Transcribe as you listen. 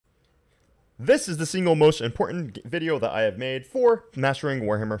This is the single most important video that I have made for mastering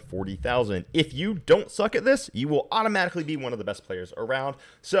Warhammer 40,000. If you don't suck at this, you will automatically be one of the best players around.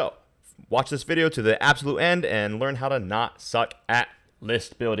 So, watch this video to the absolute end and learn how to not suck at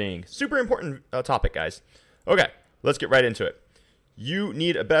list building. Super important topic, guys. Okay, let's get right into it. You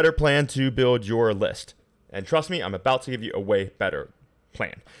need a better plan to build your list. And trust me, I'm about to give you a way better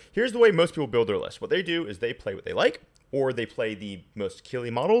plan. Here's the way most people build their list. What they do is they play what they like, or they play the most killy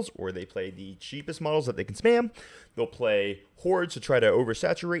models, or they play the cheapest models that they can spam. They'll play hordes to try to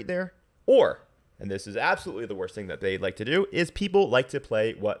oversaturate there. Or, and this is absolutely the worst thing that they like to do, is people like to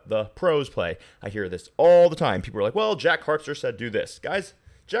play what the pros play. I hear this all the time. People are like, well, Jack Harpster said do this. Guys,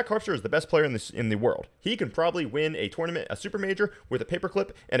 Jack Harpster is the best player in the world. He can probably win a tournament, a super major, with a paperclip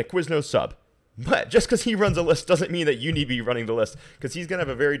and a Quiznos sub. But just because he runs a list doesn't mean that you need to be running the list, because he's going to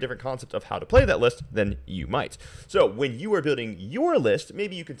have a very different concept of how to play that list than you might. So when you are building your list,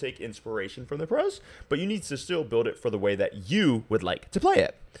 maybe you can take inspiration from the pros, but you need to still build it for the way that you would like to play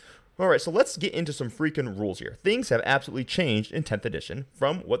it. All right, so let's get into some freaking rules here. Things have absolutely changed in 10th edition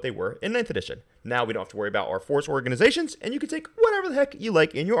from what they were in 9th edition. Now we don't have to worry about our force organizations, and you can take whatever the heck you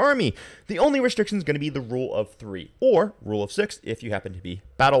like in your army. The only restriction is going to be the rule of 3, or rule of 6 if you happen to be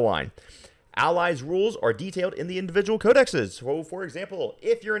battle line. Allies' rules are detailed in the individual codexes. So, for example,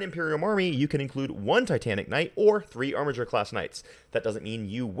 if you're an Imperium army, you can include 1 Titanic Knight or 3 Armiger class Knights. That doesn't mean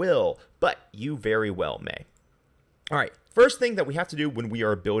you will, but you very well may. All right, first thing that we have to do when we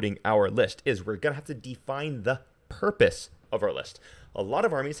are building our list is we're going to have to define the purpose of our list. A lot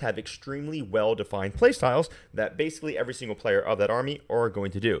of armies have extremely well-defined playstyles that basically every single player of that army are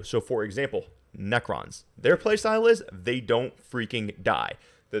going to do. So, for example, Necrons. Their playstyle is they don't freaking die.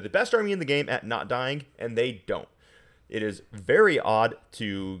 They're the best army in the game at not dying, and they don't. It is very odd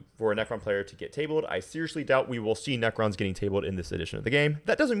for a Necron player to get tabled. I seriously doubt we will see Necrons getting tabled in this edition of the game.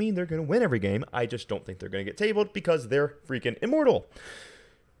 That doesn't mean they're going to win every game. I just don't think they're going to get tabled because they're freaking immortal.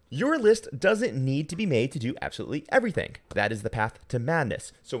 Your list doesn't need to be made to do absolutely everything. That is the path to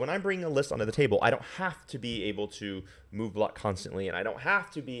madness. So when I'm bringing a list onto the table, I don't have to be able to move block constantly, and I don't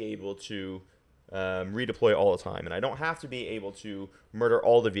have to be able to redeploy all the time, and I don't have to be able to murder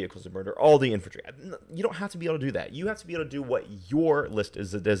all the vehicles and murder all the infantry. You don't have to be able to do that. You have to be able to do what your list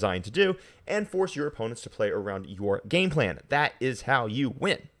is designed to do and force your opponents to play around your game plan. That is how you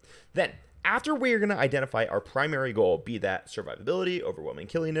win. Then, after we're going to identify our primary goal, be that survivability, overwhelming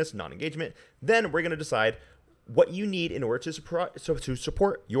killiness, non-engagement, then we're going to decide what you need in order to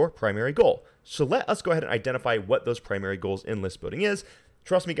support your primary goal. So let us go ahead and identify what those primary goals in list building is.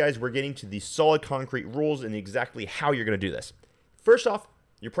 Trust me, guys, we're getting to the solid concrete rules and exactly how you're going to do this. First off,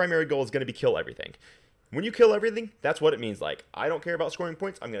 your primary goal is going to be kill everything. When you kill everything, that's what it means. Like, I don't care about scoring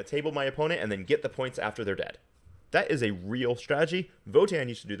points. I'm going to table my opponent and then get the points after they're dead. That is a real strategy. Votann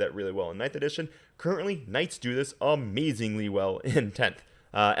used to do that really well in 9th edition. Currently, Knights do this amazingly well in 10th.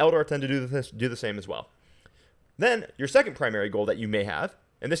 Eldar tend to do the same as well. Then, your second primary goal that you may have,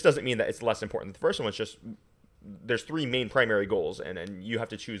 and this doesn't mean that it's less important than the first one, it's just there's 3 main primary goals, and you have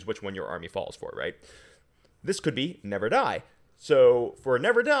to choose which one your army falls for, right? This could be never die. So for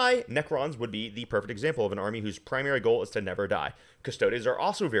never die, Necrons would be the perfect example of an army whose primary goal is to never die. Custodes are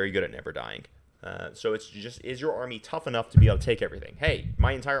also very good at never dying. So it's just, is your army tough enough to be able to take everything? Hey,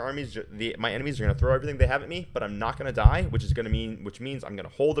 my entire armies, my enemies are going to throw everything they have at me, but I'm not going to die, which means I'm going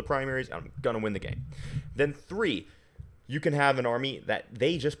to hold the primaries and I'm going to win the game. Then 3, you can have an army that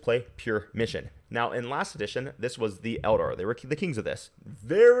they just play pure mission. Now, in last edition, this was the Eldar. They were the kings of this.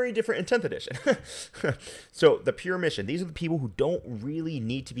 Very different in 10th edition. So, the pure mission. These are the people who don't really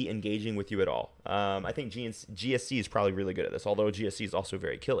need to be engaging with you at all. I think GSC is probably really good at this, although GSC is also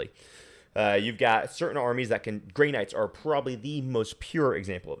very killy. You've got certain armies that can... Grey Knights are probably the most pure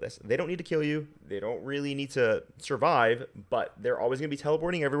example of this. They don't need to kill you. They don't really need to survive, but they're always going to be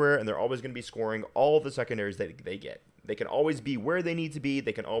teleporting everywhere, and they're always going to be scoring all the secondaries that they get. They can always be where they need to be.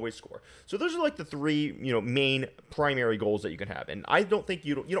 They can always score. So those are like the 3, main primary goals that you can have. And I don't think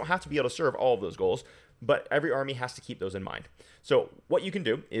you don't have to be able to serve all of those goals, but every army has to keep those in mind. So what you can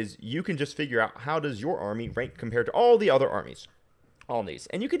do is you can just figure out how does your army rank compared to all the other armies. All these.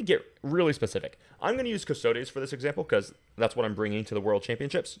 And you could get really specific. I'm going to use Custodes for this example because that's what I'm bringing to the World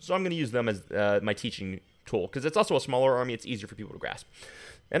Championships. So I'm going to use them as my teaching tool because it's also a smaller army. It's easier for people to grasp.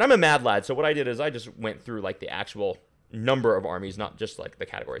 And I'm a mad lad, so what I did is I just went through like the actual number of armies, not just like the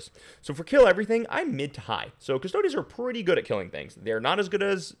categories. So for kill everything, I'm mid to high. So Custodes are pretty good at killing things. They're not as good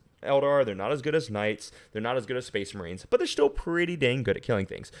as Eldar, they're not as good as Knights, they're not as good as Space Marines, but they're still pretty dang good at killing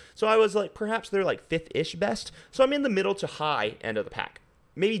things. So I was like, perhaps they're like 5th-ish best. So I'm in the middle to high end of the pack.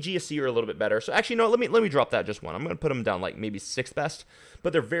 Maybe G S C are a little bit better. So actually, no, let me drop that just one. I'm going to put them down like maybe 6th best,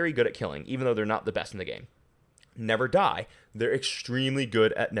 but they're very good at killing, even though they're not the best in the game. Never die. They're extremely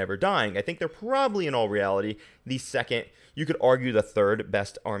good at never dying. I think they're probably, in all reality, the second, you could argue the 3rd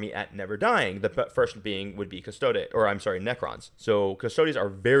best army at never dying. The first being would be Necrons. So Custodians are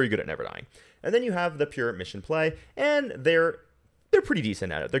very good at never dying. And then you have the pure mission play, and they're pretty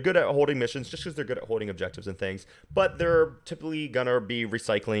decent at it. They're good at holding missions just because they're good at holding objectives and things, but they're typically going to be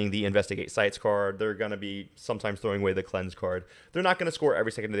recycling the Investigate Sites card. They're going to be sometimes throwing away the Cleanse card. They're not going to score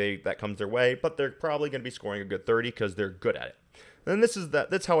every second that comes their way, but they're probably going to be scoring a good 30 because they're good at it. And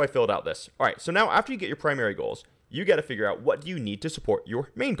that's how I filled out this. All right, so now after you get your primary goals, you got to figure out what do you need to support your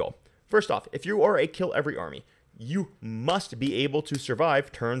main goal. First off, if you are a kill every army, you must be able to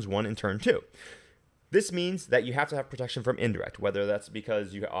survive turns 1 and turn 2. This means that you have to have protection from indirect, whether that's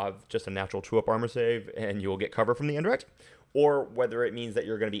because you have just a natural 2-up armor save and you will get cover from the indirect, or whether it means that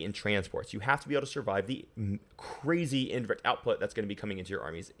you're going to be in transports. You have to be able to survive the crazy indirect output that's going to be coming into your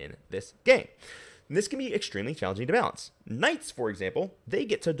armies in this game. And this can be extremely challenging to balance. Knights, for example, they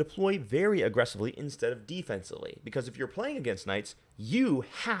get to deploy very aggressively instead of defensively, because if you're playing against Knights, you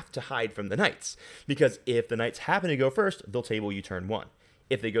have to hide from the Knights, because if the Knights happen to go first, they'll table you turn 1.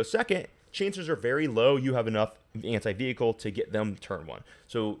 If they go second, chances are very low you have enough anti-vehicle to get them turn 1.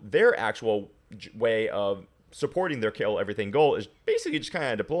 So their actual way of supporting their kill everything goal is basically just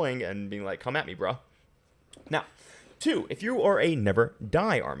kind of deploying and being like, come at me, bro. Now, 2, if you are a never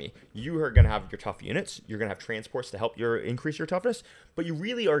die army, you are going to have your tough units. You're going to have transports to help increase your toughness, but you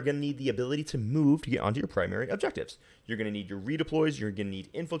really are going to need the ability to move to get onto your primary objectives. You're going to need your redeploys. You're going to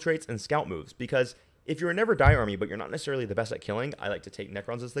need infiltrates and scout moves, because if you're a never die army, but you're not necessarily the best at killing, I like to take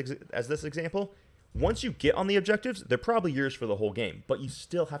Necrons as this example. Once you get on the objectives, they're probably yours for the whole game, but you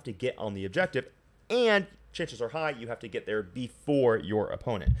still have to get on the objective, and chances are high you have to get there before your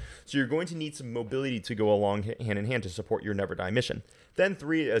opponent. So you're going to need some mobility to go along hand in hand to support your never die mission. Then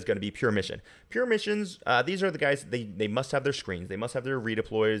 3 is going to be pure mission. Pure missions, these are the guys, they must have their screens, they must have their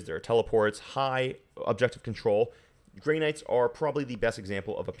redeploys, their teleports, high objective control. Grey Knights are probably the best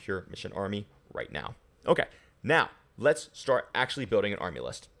example of a pure mission army right now. Okay, now let's start actually building an army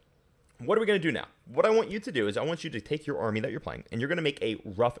list. What are we going to do now? What I want you to do is I want you to take your army that you're playing, and you're going to make a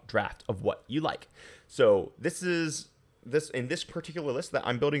rough draft of what you like. So in this particular list that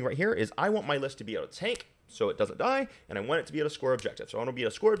I'm building right here is I want my list to be able to tank so it doesn't die, and I want it to be able to score objectives. So I want to be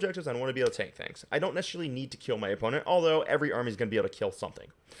able to score objectives, and I want to be able to tank things. I don't necessarily need to kill my opponent, although every army is going to be able to kill something.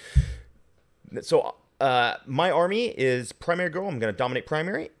 So my army is primary goal. I'm going to dominate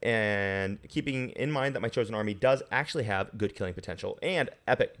primary, and keeping in mind that my chosen army does actually have good killing potential and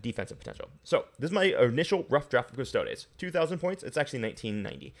epic defensive potential. So this is my initial rough draft of Custodes. 2,000 points. It's actually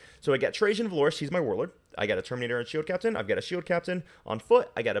 1990. So I got Trajan Valorous. He's my warlord. I got a Terminator and Shield Captain. I've got a Shield Captain on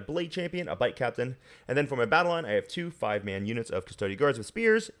foot. I got a Blade Champion, a Bite Captain. And then for my battle line, I have 2 5-man units of Custodian Guards with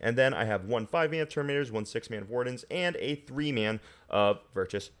Spears. And then I have 1 5-man of Terminators, 1 6-man of Wardens, and a 3-man of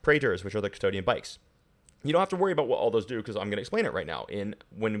Virtus Praetors, which are the Custodian Bikes. You don't have to worry about what all those do because I'm going to explain it right now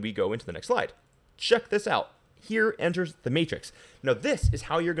when we go into the next slide. Check this out. Here enters the matrix. Now this is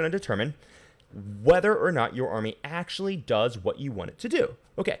how you're going to determine whether or not your army actually does what you want it to do.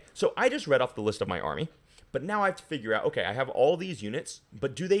 Okay, so I just read off the list of my army, but now I have to figure out, okay, I have all these units,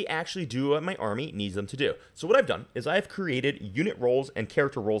 but do they actually do what my army needs them to do? So what I've done is I've created unit roles and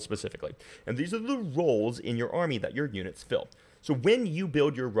character roles specifically. And these are the roles in your army that your units fill. So when you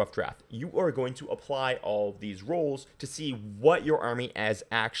build your rough draft, you are going to apply all these roles to see what your army is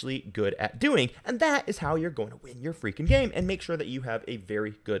actually good at doing. And that is how you're going to win your freaking game and make sure that you have a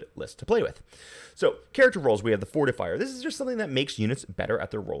very good list to play with. So character roles, we have the Fortifier. This is just something that makes units better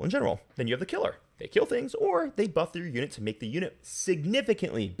at their role in general. Then you have the Killer. They kill things, or they buff their unit to make the unit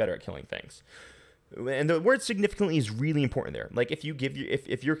significantly better at killing things. And the word significantly is really important there. Like if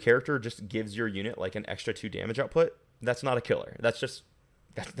your character just gives your unit like an extra 2 damage output, that's not a killer. That's just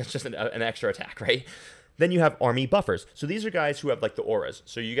an extra attack, right? Then you have army buffers. So these are guys who have like the auras.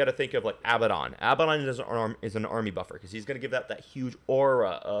 So you got to think of like Abaddon. Abaddon is an army buffer because he's going to give that huge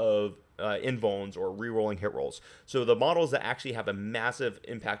aura of invulns or rerolling hit rolls. So the models that actually have a massive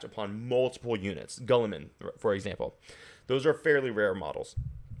impact upon multiple units, Gulliman, for example, those are fairly rare models.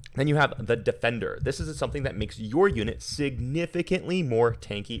 Then you have the Defender. This is something that makes your unit significantly more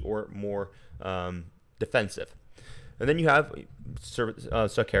tanky or more defensive. And then you have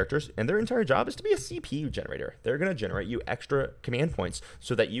sub-characters, and their entire job is to be a CPU generator. They're going to generate you extra command points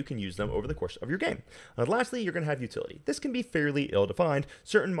so that you can use them over the course of your game. And lastly, you're going to have utility. This can be fairly ill-defined.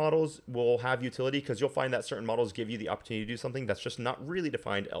 Certain models will have utility because you'll find that certain models give you the opportunity to do something that's just not really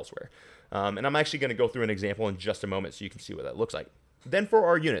defined elsewhere. And I'm actually going to go through an example in just a moment so you can see what that looks like. Then for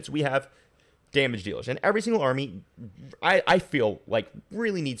our units, we have damage dealers. And every single army, I feel like,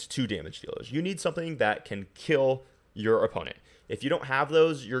 really needs 2 damage dealers. You need something that can kill your opponent. If you don't have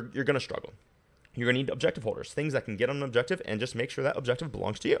those, you're going to struggle. You're going to need objective holders, things that can get on an objective and just make sure that objective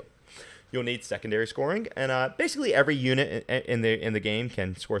belongs to you. You'll need secondary scoring, and basically every unit in the game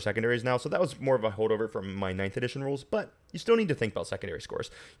can score secondaries now, so that was more of a holdover from my 9th edition rules, but you still need to think about secondary scores.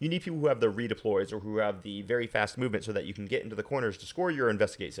 You need people who have the redeploys or who have the very fast movement so that you can get into the corners to score your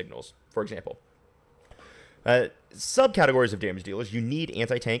investigate signals, for example. Subcategories of damage dealers, you need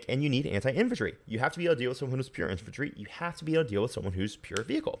anti-tank and you need anti-infantry. You have to be able to deal with someone who's pure infantry. You have to be able to deal with someone who's pure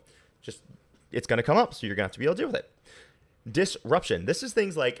vehicle. It's going to come up, so you're going to have to be able to deal with it. Disruption. This is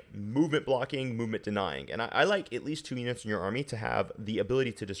things like movement blocking, movement denying. And I like at least 2 units in your army to have the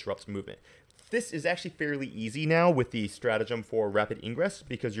ability to disrupt movement. This is actually fairly easy now with the stratagem for rapid ingress,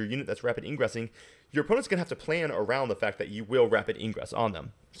 because your unit that's rapid ingressing, your opponent's going to have to plan around the fact that you will rapid ingress on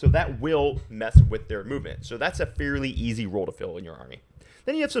them. So that will mess with their movement. So that's a fairly easy role to fill in your army.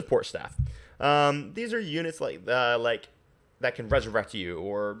 Then you have support staff. These are units like that can resurrect you,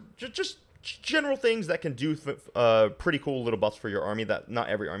 or just general things that can do pretty cool little buffs for your army that not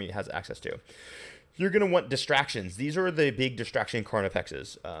every army has access to. You're going to want distractions. These are the big distraction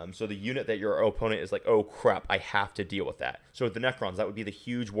carnifexes. So the unit that your opponent is like, oh crap, I have to deal with that. So the Necrons, that would be the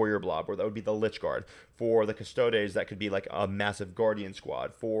huge warrior blob, or that would be the Lich Guard. For the Custodes, that could be like a massive Guardian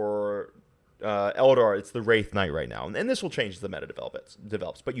squad. For Eldar, it's the Wraith Knight right now. And this will change as the meta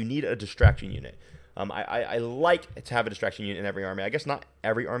develops. But you need a distraction unit. I like to have a distraction unit in every army. I guess not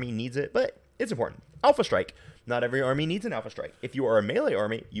every army needs it, but it's important. Alpha Strike. Not every army needs an Alpha Strike. If you are a melee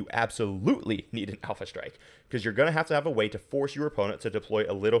army, you absolutely need an Alpha Strike, because you're going to have a way to force your opponent to deploy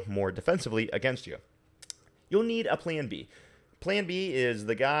a little more defensively against you. You'll need a Plan B. Plan B is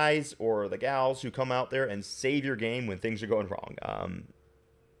the guys or the gals who come out there and save your game when things are going wrong.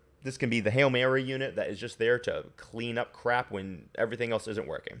 This can be the Hail Mary unit that is just there to clean up crap when everything else isn't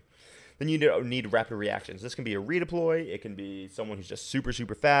working. Then you need rapid reactions. This can be a redeploy. It can be someone who's just super,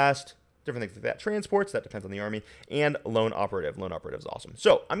 super fast. Different things like that. Transports, that depends on the army. And Lone Operative. Lone Operative is awesome.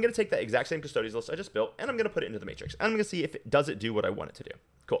 So I'm going to take that exact same Custodes list I just built, and I'm going to put it into the Matrix. And I'm going to see if it does do what I want it to do.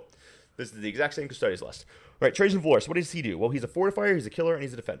 Cool. This is the exact same Custodes list. All right, Trajan Valoris, what does he do? Well, he's a fortifier, he's a killer, and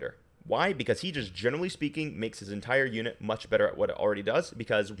he's a defender. Why? Because he just, generally speaking, makes his entire unit much better at what it already does,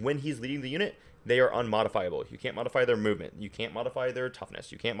 because when he's leading the unit, they are unmodifiable. You can't modify their movement. You can't modify their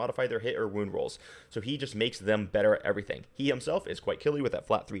toughness. You can't modify their hit or wound rolls. So he just makes them better at everything. He himself is quite killy with that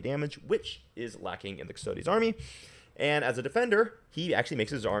flat 3 damage, which is lacking in the Custodes army. And as a defender, he actually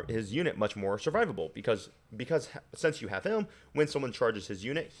makes his unit much more survivable, because since you have him, when someone charges his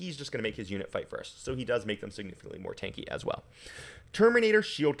unit, he's just going to make his unit fight first. So he does make them significantly more tanky as well. Terminator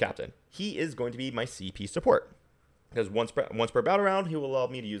Shield Captain. He is going to be my CP support, because once per battle round, he will allow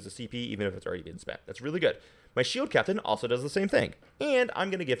me to use the CP even if it's already been spent. That's really good. My Shield Captain also does the same thing. And I'm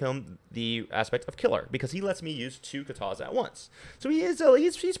going to give him the aspect of Killer, because he lets me use 2 katas at once. So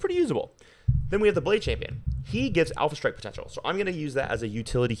he's pretty usable. Then we have the Blade Champion. He gives Alpha Strike potential. So I'm going to use that as a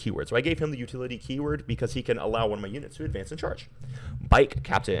utility keyword. So I gave him the utility keyword because he can allow one of my units to advance and charge. Bike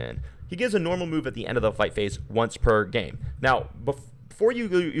Captain. He gives a normal move at the end of the fight phase once per game. Now, before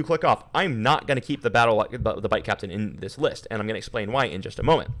you click off, I'm not going to keep the Bike Captain in this list, and I'm going to explain why in just a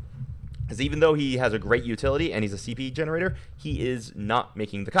moment. Because even though he has a great utility and he's a CP generator, he is not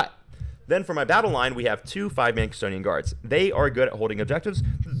making the cut. Then for my battle line, we have 2 5-man Custodian Guards. They are good at holding objectives.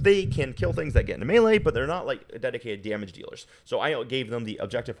 They can kill things that get into melee, but they're not like dedicated damage dealers. So I gave them the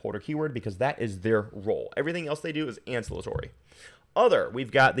objective holder keyword because that is their role. Everything else they do is ancillary.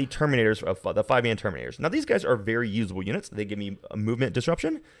 We've got the Terminators, the 5-man Terminators. Now these guys are very usable units. They give me a movement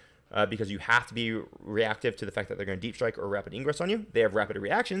disruption, because you have to be reactive to the fact that they're going to deep strike or rapid ingress on you. They have rapid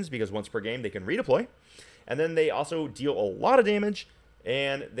reactions because once per game they can redeploy. And then they also deal a lot of damage,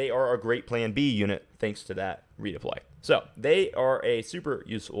 and they are a great Plan B unit thanks to that redeploy. So they are a super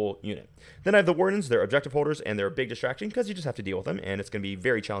useful unit. Then I have the Wardens. They're objective holders, and they're a big distraction because you just have to deal with them, and it's going to be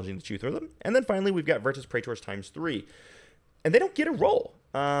very challenging to chew through them. And then finally, we've got Virtus Praetors ×3. And they don't get a roll.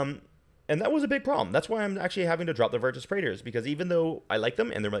 And that was a big problem. That's why I'm actually having to drop the Virtus Praetors, because even though I like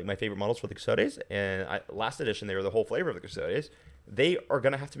them and they're like my favorite models for the Custodes, and last edition they were the whole flavor of the Custodes, they are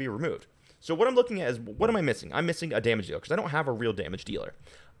going to have to be removed. So what I'm looking at is, what am I missing? I'm missing a damage dealer, because I don't have a real damage dealer.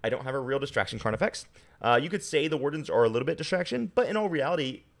 I don't have a real distraction carnifex. You could say the Wardens are a little bit distraction, but in all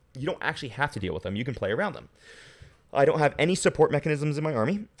reality, you don't actually have to deal with them. You can play around them. I don't have any support mechanisms in my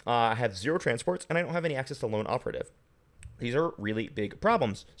army. I have 0 transports, and I don't have any access to Lone Operative. These are really big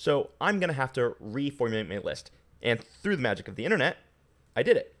problems. So I'm going to have to reformulate my list. And through the magic of the internet, I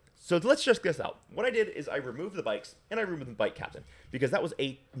did it. So let's check this out. What I did is I removed the bikes and I removed the bike captain because that was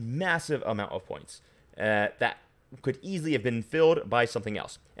a massive amount of points that could easily have been filled by something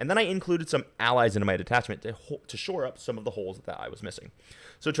else. And then I included some allies into my detachment to shore up some of the holes that I was missing.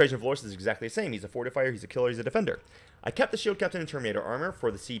 So Trajan Valoris is exactly the same. He's a fortifier, he's a killer, he's a defender. I kept the shield captain and Terminator armor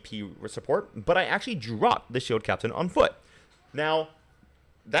for the CP support, but I actually dropped the shield captain on foot. Now,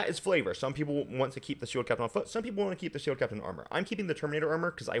 that is flavor. Some people want to keep the shield captain on foot. Some people want to keep the shield captain armor. I'm keeping the Terminator armor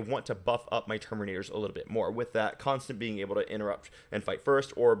because I want to buff up my Terminators a little bit more with that constant being able to interrupt and fight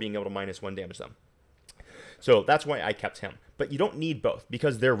first or being able to -1 damage them. So that's why I kept him. But you don't need both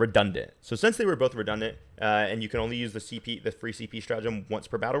because they're redundant. So since they were both redundant, and you can only use the free CP stratagem once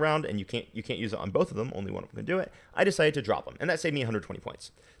per battle round, and you can't use it on both of them, only one of them can do it, I decided to drop them, and that saved me 120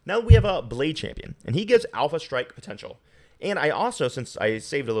 points. Now we have a Blade Champion, and he gives Alpha Strike potential. And I also, since I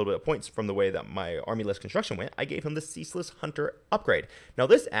saved a little bit of points from the way that my army list construction went, I gave him the Ceaseless Hunter upgrade. Now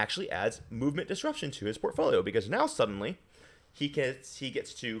this actually adds movement disruption to his portfolio, because now suddenly he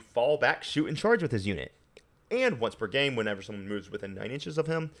gets to fall back, shoot, and charge with his unit. And once per game, whenever someone moves within 9 inches of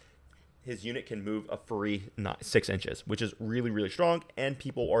him, his unit can move a free 6 inches, which is really, really strong, and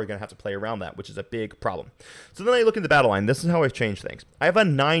people are going to have to play around that, which is a big problem. So then I look in the battle line. This is how I've changed things. I have a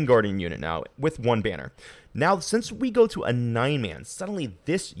 9 Guardian unit now with 1 banner. Now, since we go to a 9-man, suddenly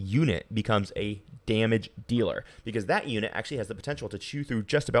this unit becomes a damage dealer, because that unit actually has the potential to chew through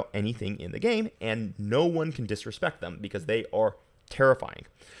just about anything in the game, and no one can disrespect them because they are terrifying.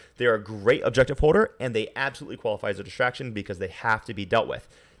 They are a great objective holder, and they absolutely qualify as a distraction because they have to be dealt with.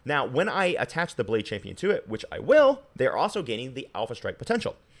 Now, when I attach the Blade Champion to it, which I will, they're also gaining the Alpha Strike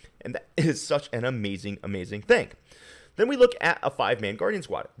potential. And that is such an amazing, amazing thing. Then we look at a 5-man Guardian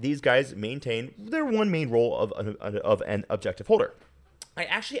Squad. These guys maintain their one main role of an objective holder. I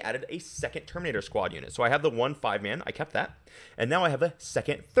actually added a second Terminator Squad unit. So I have the 1 5-man, I kept that. And now I have a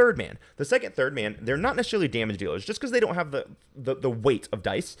second 3rd-man. The second 3rd-man, they're not necessarily damage dealers, just because they don't have the weight of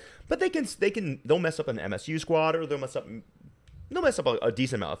dice, but they'll mess up an MSU squad, or they'll mess up a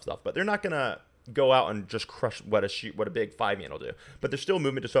decent amount of stuff, but they're not gonna go out and just crush what a big 5-man will do. But they're still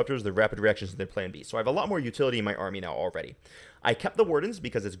movement disruptors, they're rapid reactions, and they're plan B. So I have a lot more utility in my army now already. I kept the Wardens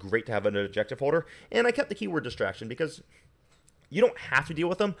because it's great to have an objective holder, and I kept the keyword distraction because you don't have to deal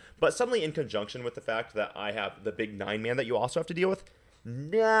with them, but suddenly in conjunction with the fact that I have the big 9-man that you also have to deal with,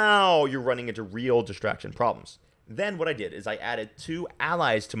 now you're running into real distraction problems. Then what I did is I added 2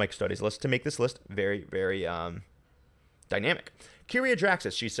 allies to my Custodians list to make this list very, very dynamic. Kyria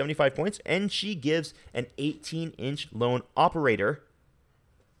Draxus, she's 75 points, and she gives an 18-inch lone operator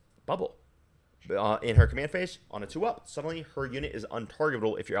bubble. In her command phase, on a 2-up, suddenly her unit is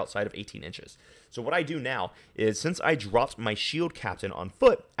untargetable if you're outside of 18 inches. So what I do now is, since I dropped my shield captain on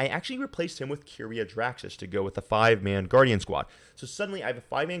foot, I actually replaced him with Kyria Draxus to go with the 5-man Guardian Squad. So suddenly I have a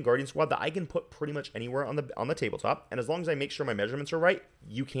 5-man Guardian Squad that I can put pretty much anywhere on the tabletop, and as long as I make sure my measurements are right,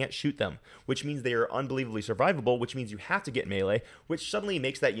 you can't shoot them, which means they are unbelievably survivable, which means you have to get melee, which suddenly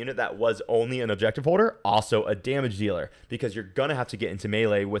makes that unit that was only an objective holder also a damage dealer, because you're gonna have to get into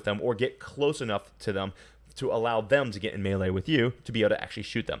melee with them or get close enough to them to allow them to get in melee with you to be able to actually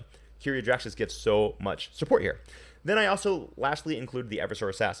shoot them. Kyria Draxus gives so much support here. Then I also lastly included the Eversor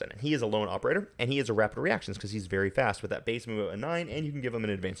Assassin, and he is a lone operator, and he is a rapid reactions because he's very fast with that base move of a 9, and you can give him an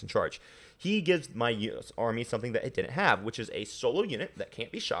advance and charge. He gives my army something that it didn't have, which is a solo unit that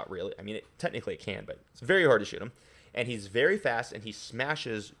can't be shot, really. I mean, technically it can, but it's very hard to shoot him. And he's very fast, and he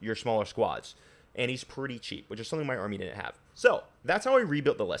smashes your smaller squads. And he's pretty cheap, which is something my army didn't have. So that's how I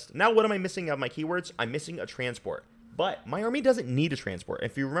rebuilt the list. Now, what am I missing of my keywords? I'm missing a transport. But my army doesn't need a transport.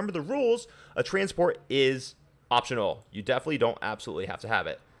 If you remember the rules, a transport is optional. You definitely don't absolutely have to have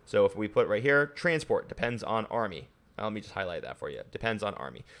it. So if we put right here, transport depends on army. Now, let me just highlight that for you. Depends on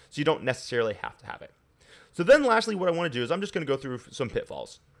army. So you don't necessarily have to have it. So then lastly, what I want to do is I'm just going to go through some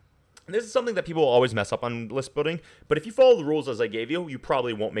pitfalls. And this is something that people always mess up on list building, but if you follow the rules as I gave you, you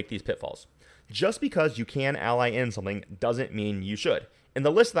probably won't make these pitfalls. Just because you can ally in something doesn't mean you should. In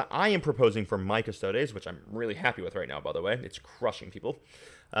the list that I am proposing for my Custodes, which I'm really happy with right now, by the way, it's crushing people,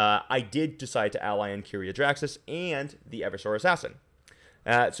 I did decide to ally in Kyria Draxus and the Eversor Assassin.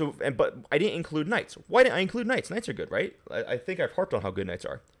 But I didn't include Knights. Why didn't I include Knights? Knights are good, right? I think I've harped on how good Knights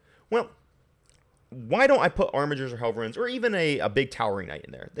are. Well, why don't I put Armigers or Helverins or even a big Towering Knight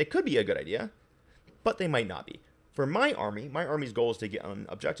in there? They could be a good idea, but they might not be. For my army's goal is to get on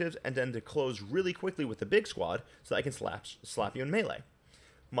objectives and then to close really quickly with the big squad so that I can slap you in melee.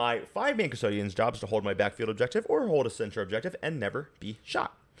 My 5-man Custodian's job is to hold my backfield objective or hold a center objective and never be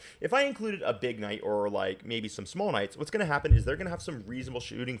shot. If I included a big knight or like maybe some small knights, what's going to happen is they're going to have some reasonable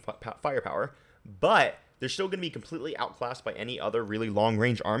shooting firepower, but they're still going to be completely outclassed by any other really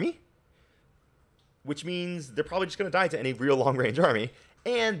long-range army, which means they're probably just going to die to any real long-range army.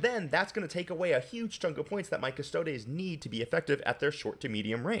 And then that's going to take away a huge chunk of points that my Custodes need to be effective at their short to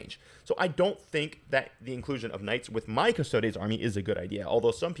medium range. So I don't think that the inclusion of Knights with my Custodes army is a good idea, although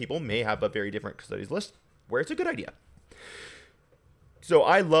some people may have a very different Custodes list where it's a good idea. So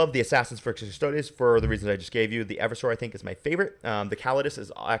I love the Assassins for Custodes for the reasons I just gave you. The Eversor, I think, is my favorite. The Calidus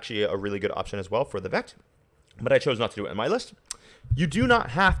is actually a really good option as well for the Vect, but I chose not to do it in my list. You do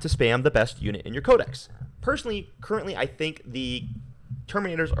not have to spam the best unit in your codex. Personally, currently, I think the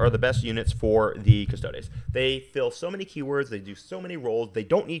Terminators are the best units for the Custodes. They fill so many keywords, they do so many roles, they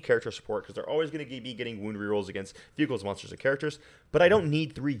don't need character support because they're always going to be getting wound rerolls against vehicles, monsters, and characters, but I don't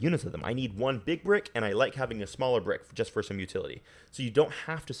need 3 units of them. I need 1 big brick, and I like having a smaller brick just for some utility. So you don't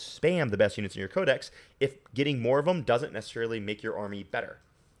have to spam the best units in your codex if getting more of them doesn't necessarily make your army better.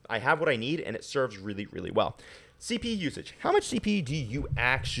 I have what I need, and it serves really, really well. CP usage. How much CP do you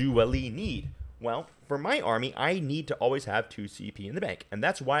actually need? Well, for my army, I need to always have 2 CP in the bank, and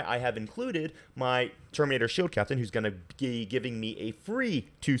that's why I have included my Terminator Shield Captain, who's going to be giving me a free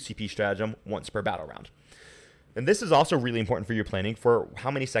 2 CP stratagem once per battle round. And this is also really important for your planning for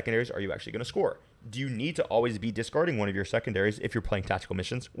how many secondaries are you actually going to score. Do you need to always be discarding one of your secondaries if you're playing tactical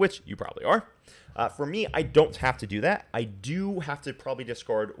missions, which you probably are? For me, I don't have to do that. I do have to probably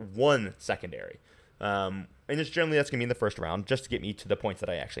discard 1 secondary. And just generally that's going to be in the first round, just to get me to the points that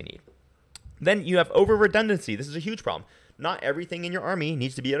I actually need. Then you have over redundancy. This is a huge problem. Not everything in your army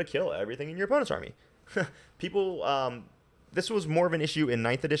needs to be able to kill everything in your opponent's army. People, this was more of an issue in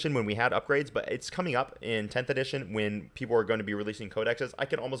 9th edition when we had upgrades, but it's coming up in 10th edition when people are going to be releasing codexes. I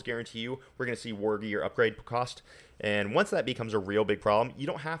can almost guarantee you we're going to see war gear upgrade cost. And once that becomes a real big problem, you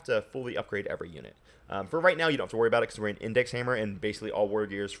don't have to fully upgrade every unit. For right now, you don't have to worry about it because we're in Index Hammer and basically all war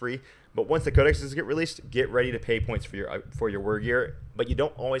gear is free. But once the codexes get released, get ready to pay points for your war gear, but you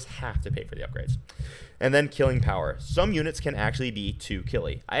don't always have to pay for the upgrades. And then killing power. Some units can actually be too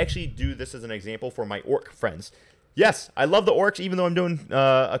killy. I actually do this as an example for my orc friends. Yes, I love the orcs, even though I'm doing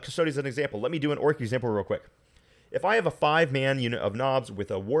a Custodes as an example. Let me do an orc example real quick. If I have a 5-man unit of knobs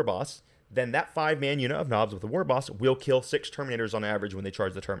with a war boss, then that 5-man unit of knobs with a war boss will kill 6 Terminators on average when they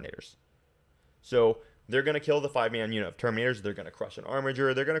charge the Terminators. So they're going to kill the 5-man unit of Terminators. They're going to crush an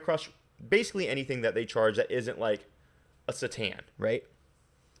Armiger. They're going to crush basically anything that they charge that isn't like a Satan, right?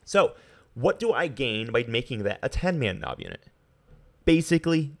 So what do I gain by making that a 10-man knob unit?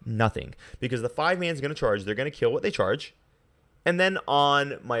 Basically nothing, because the 5-man is going to charge. They're going to kill what they charge. And then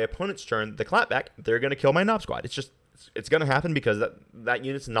on my opponent's turn, the clapback, they're going to kill my knob squad. It's going to happen because that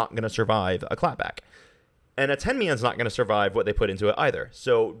unit's not going to survive a clapback. And a 10-man's not going to survive what they put into it either.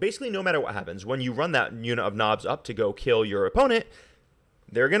 So basically, no matter what happens, when you run that unit of knobs up to go kill your opponent,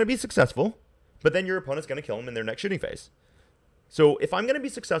 they're going to be successful, but then your opponent's going to kill them in their next shooting phase. So if I'm going to be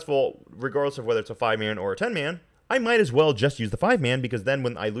successful, regardless of whether it's a 5-man or a 10-man, I might as well just use the 5-man, because then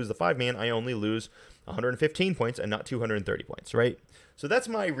when I lose the 5-man, I only lose 115 points and not 230 points, right? So that's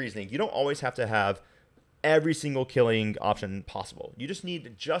my reasoning. You don't always have to have every single killing option possible. You just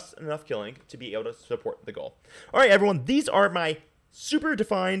need just enough killing to be able to support the goal. All right, everyone, these are my super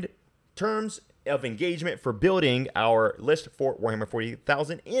defined terms of engagement for building our list for Warhammer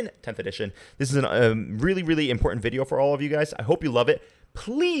 40,000 in 10th edition. This is a really, really important video for all of you guys. I hope you love it.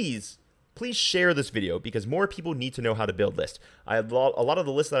 Please share this video because more people need to know how to build lists. A lot of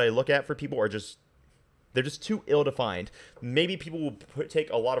the lists that I look at for people are they're just too ill-defined. Maybe people will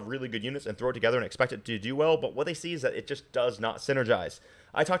take a lot of really good units and throw it together and expect it to do well, but what they see is that it just does not synergize.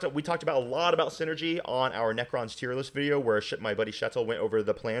 We talked about a lot about synergy on our Necrons tier list video where my buddy Shetzel went over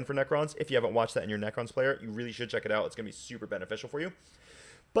the plan for Necrons. If you haven't watched that in your Necrons player, you really should check it out. It's going to be super beneficial for you.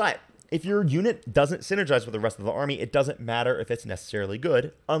 But if your unit doesn't synergize with the rest of the army, it doesn't matter if it's necessarily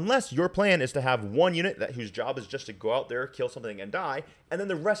good, unless your plan is to have one unit whose job is just to go out there, kill something, and die, and then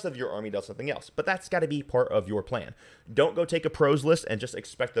the rest of your army does something else. But that's got to be part of your plan. Don't go take a pros list and just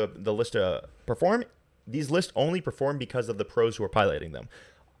expect the list to perform. These lists only perform because of the pros who are piloting them.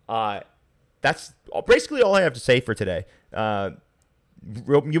 That's basically all I have to say for today.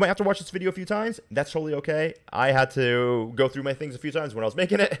 You might have to watch this video a few times. That's totally okay. I had to go through my things a few times when I was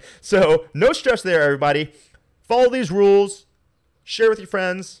making it. So no stress there, everybody. Follow these rules. Share with your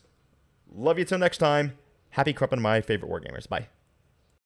friends. Love you till next time. Happy prepping my favorite wargamers. Bye.